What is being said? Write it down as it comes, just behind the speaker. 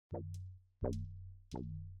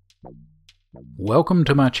Welcome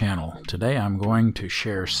to my channel. Today I'm going to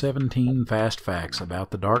share 17 fast facts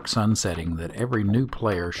about the Dark Sun setting that every new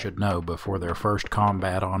player should know before their first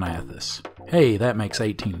combat on Athos. Hey, that makes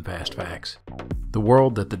 18 fast facts. The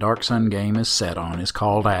world that the Dark Sun game is set on is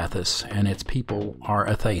called Athos, and its people are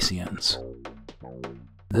Athasians.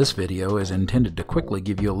 This video is intended to quickly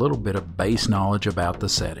give you a little bit of base knowledge about the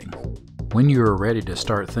setting. When you are ready to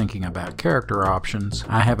start thinking about character options,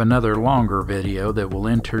 I have another longer video that will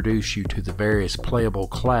introduce you to the various playable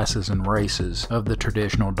classes and races of the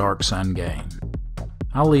traditional Dark Sun game.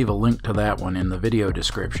 I'll leave a link to that one in the video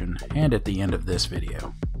description and at the end of this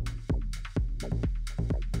video.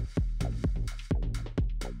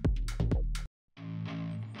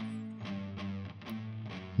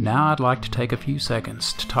 Now I'd like to take a few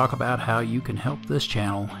seconds to talk about how you can help this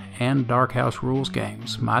channel and Dark House Rules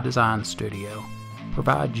Games, my design studio,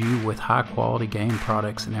 provide you with high quality game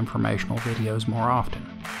products and informational videos more often.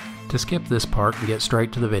 To skip this part and get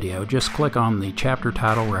straight to the video, just click on the chapter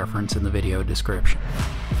title reference in the video description.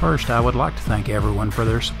 First, I would like to thank everyone for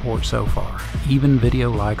their support so far. Even video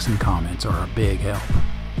likes and comments are a big help.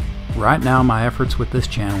 Right now my efforts with this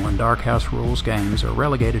channel and Dark House Rules Games are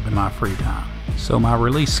relegated to my free time, so my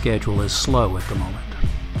release schedule is slow at the moment.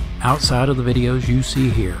 Outside of the videos you see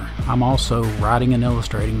here, I'm also writing and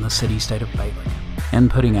illustrating the city-state of Balen, and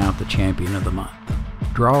putting out the Champion of the Month,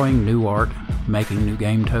 drawing new art, making new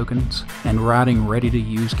game tokens, and writing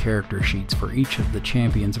ready-to-use character sheets for each of the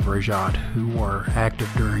champions of Rajat who were active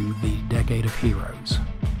during the Decade of Heroes.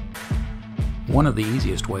 One of the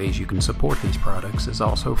easiest ways you can support these products is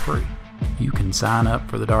also free. You can sign up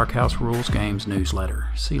for the Dark House Rules Games newsletter,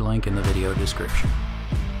 see link in the video description.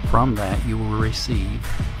 From that you will receive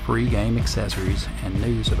free game accessories and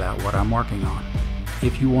news about what I'm working on.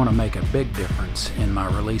 If you want to make a big difference in my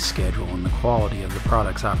release schedule and the quality of the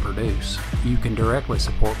products I produce, you can directly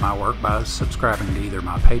support my work by subscribing to either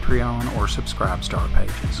my Patreon or Subscribestar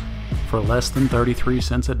pages. For less than 33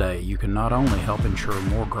 cents a day, you can not only help ensure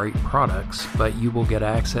more great products, but you will get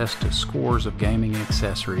access to scores of gaming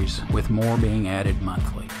accessories, with more being added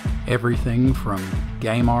monthly. Everything from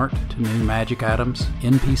game art to new magic items,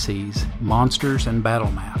 NPCs, monsters, and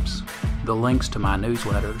battle maps. The links to my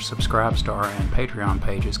newsletter, Subscribestar, and Patreon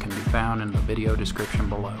pages can be found in the video description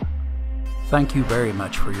below. Thank you very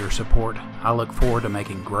much for your support. I look forward to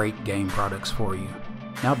making great game products for you.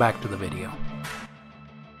 Now back to the video.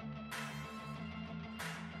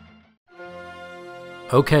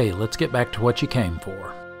 Okay, let's get back to what you came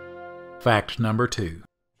for. Fact number 2.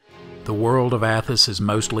 The world of Athos is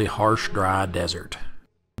mostly harsh, dry desert.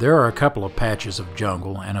 There are a couple of patches of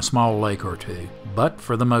jungle and a small lake or two, but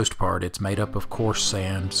for the most part it's made up of coarse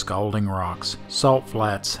sand, scalding rocks, salt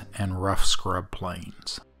flats, and rough scrub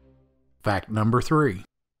plains. Fact number 3.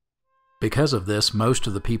 Because of this, most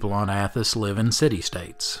of the people on Athos live in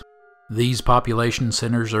city-states. These population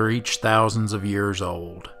centers are each thousands of years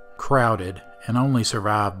old, crowded, and only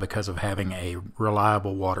survive because of having a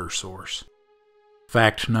reliable water source.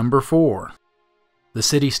 Fact number 4. The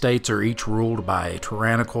city-states are each ruled by a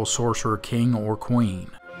tyrannical sorcerer king or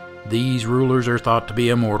queen. These rulers are thought to be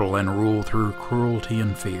immortal and rule through cruelty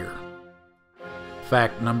and fear.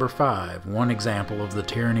 Fact number 5. One example of the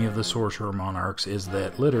tyranny of the sorcerer monarchs is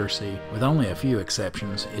that literacy, with only a few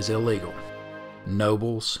exceptions, is illegal.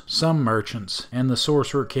 Nobles, some merchants, and the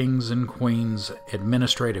sorcerer kings and queens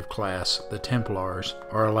administrative class, the Templars,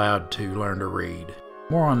 are allowed to learn to read.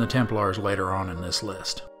 More on the Templars later on in this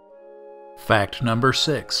list. Fact number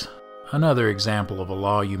 6. Another example of a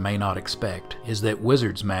law you may not expect is that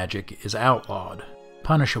wizard's magic is outlawed,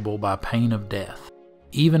 punishable by pain of death.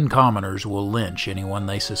 Even commoners will lynch anyone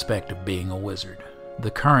they suspect of being a wizard.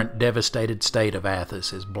 The current devastated state of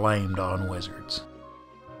Athos is blamed on wizards.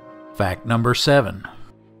 Fact number 7.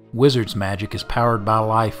 Wizard's magic is powered by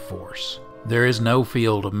life force. There is no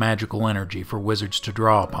field of magical energy for wizards to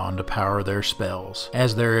draw upon to power their spells,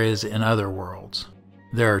 as there is in other worlds.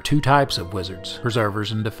 There are two types of wizards,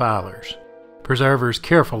 preservers and defilers. Preservers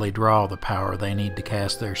carefully draw the power they need to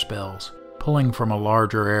cast their spells, pulling from a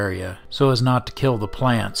larger area so as not to kill the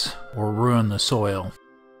plants or ruin the soil.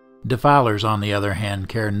 Defilers, on the other hand,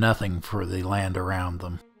 care nothing for the land around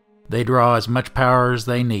them. They draw as much power as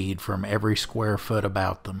they need from every square foot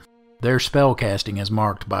about them. Their spellcasting is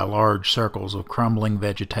marked by large circles of crumbling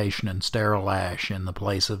vegetation and sterile ash in the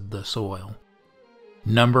place of the soil.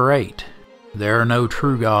 Number 8. There are no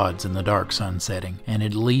true gods in the Dark Sun setting, and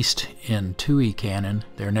at least in 2e canon,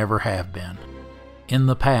 there never have been. In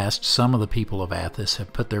the past, some of the people of Athos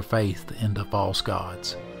have put their faith into false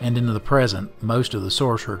gods, and in the present, most of the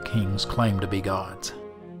sorcerer kings claim to be gods.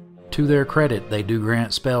 To their credit, they do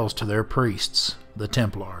grant spells to their priests, the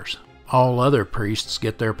Templars. All other priests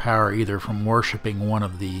get their power either from worshipping one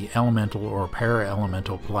of the elemental or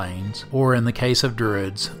para-elemental planes, or in the case of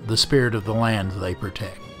druids, the spirit of the land they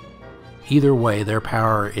protect. Either way, their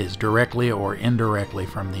power is directly or indirectly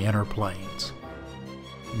from the inner planes.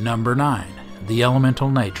 Number 9. The elemental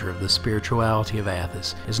nature of the spirituality of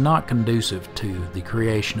Athas is not conducive to the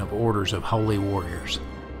creation of orders of holy warriors.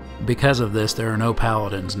 Because of this, there are no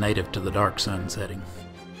paladins native to the Dark Sun setting.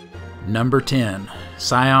 Number 10.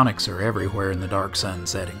 Psionics are everywhere in the Dark Sun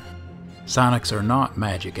setting. Psionics are not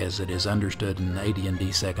magic as it is understood in AD&D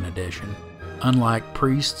 2nd edition. Unlike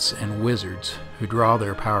priests and wizards, who draw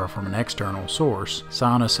their power from an external source,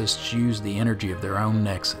 psionicists use the energy of their own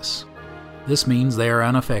nexus. This means they are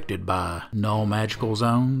unaffected by null magical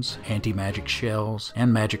zones, anti-magic shells,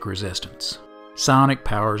 and magic resistance. Psionic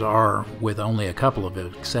powers are, with only a couple of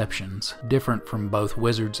exceptions, different from both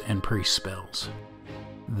wizards and priest spells.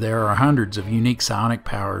 There are hundreds of unique psionic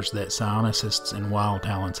powers that psionicists and wild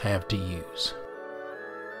talents have to use.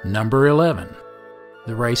 Number 11.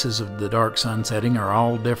 The races of the Dark Sun setting are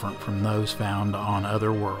all different from those found on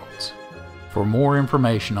other worlds. For more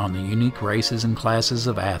information on the unique races and classes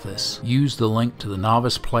of Athas, use the link to the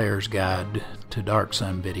Novice Player's Guide to Dark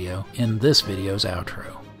Sun video in this video's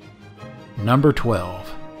outro. Number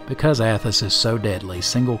 12. Because Athas is so deadly,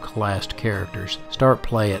 single-classed characters start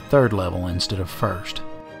play at 3rd level instead of 1st.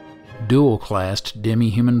 Dual-classed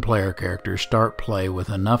demi-human player characters start play with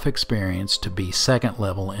enough experience to be 2nd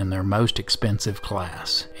level in their most expensive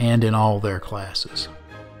class, and in all their classes.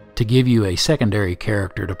 To give you a secondary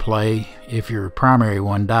character to play, if your primary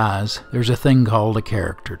one dies, there's a thing called a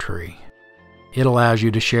character tree. It allows you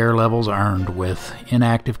to share levels earned with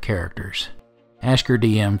inactive characters. Ask your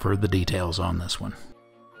DM for the details on this one.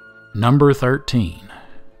 Number 13.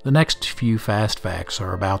 The next few fast facts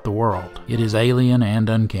are about the world. It is alien and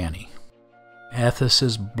uncanny.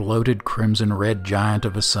 Athas's bloated crimson-red giant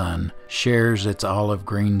of a sun shares its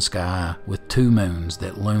olive-green sky with 2 moons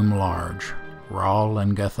that loom large, Ral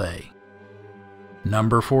and Gathay.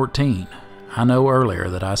 Number 14. I know earlier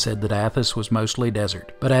that I said that Athas was mostly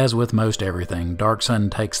desert, but as with most everything, Dark Sun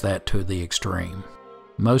takes that to the extreme.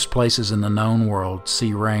 Most places in the known world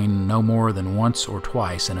see rain no more than once or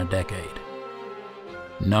twice in a decade.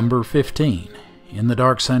 Number 15. In the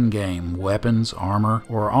Dark Sun game, weapons, armor,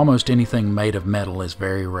 or almost anything made of metal is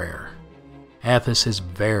very rare. Athas is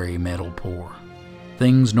very metal poor.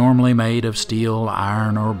 Things normally made of steel,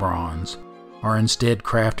 iron, or bronze are instead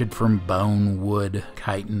crafted from bone, wood,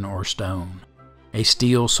 chitin, or stone. A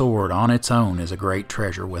steel sword on its own is a great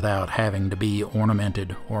treasure without having to be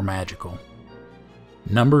ornamented or magical.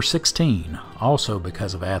 Number 16. Also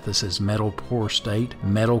because of Athas's metal poor state,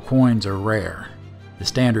 metal coins are rare. The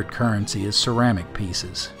standard currency is ceramic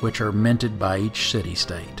pieces, which are minted by each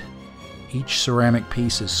city-state. Each ceramic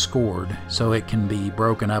piece is scored, so it can be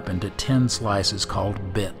broken up into 10 slices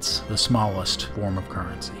called bits, the smallest form of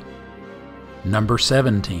currency. Number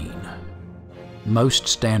 17. Most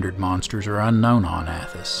standard monsters are unknown on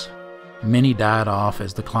Athas. Many died off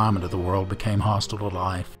as the climate of the world became hostile to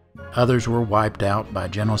life. Others were wiped out by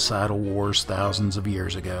genocidal wars thousands of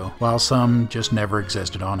years ago, while some just never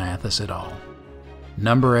existed on Athas at all.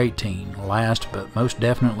 Number 18. Last but most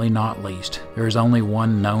definitely not least, there is only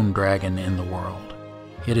one known dragon in the world.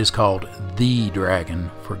 It is called the Dragon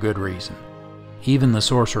for good reason. Even the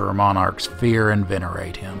sorcerer monarchs fear and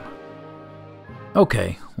venerate him.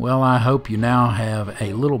 Okay, well, I hope you now have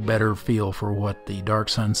a little better feel for what the Dark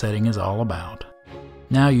Sun setting is all about.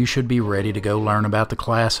 Now you should be ready to go learn about the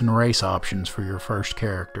class and race options for your first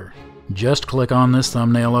character. Just click on this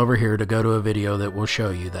thumbnail over here to go to a video that will show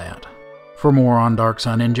you that. For more on Dark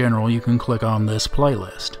Sun in general, you can click on this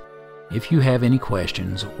playlist. If you have any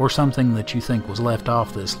questions or something that you think was left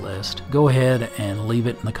off this list, go ahead and leave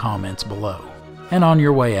it in the comments below. And on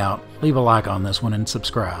your way out, leave a like on this one and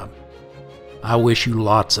subscribe. I wish you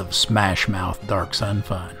lots of Smash Mouth Dark Sun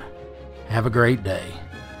fun. Have a great day.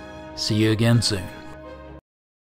 See you again soon.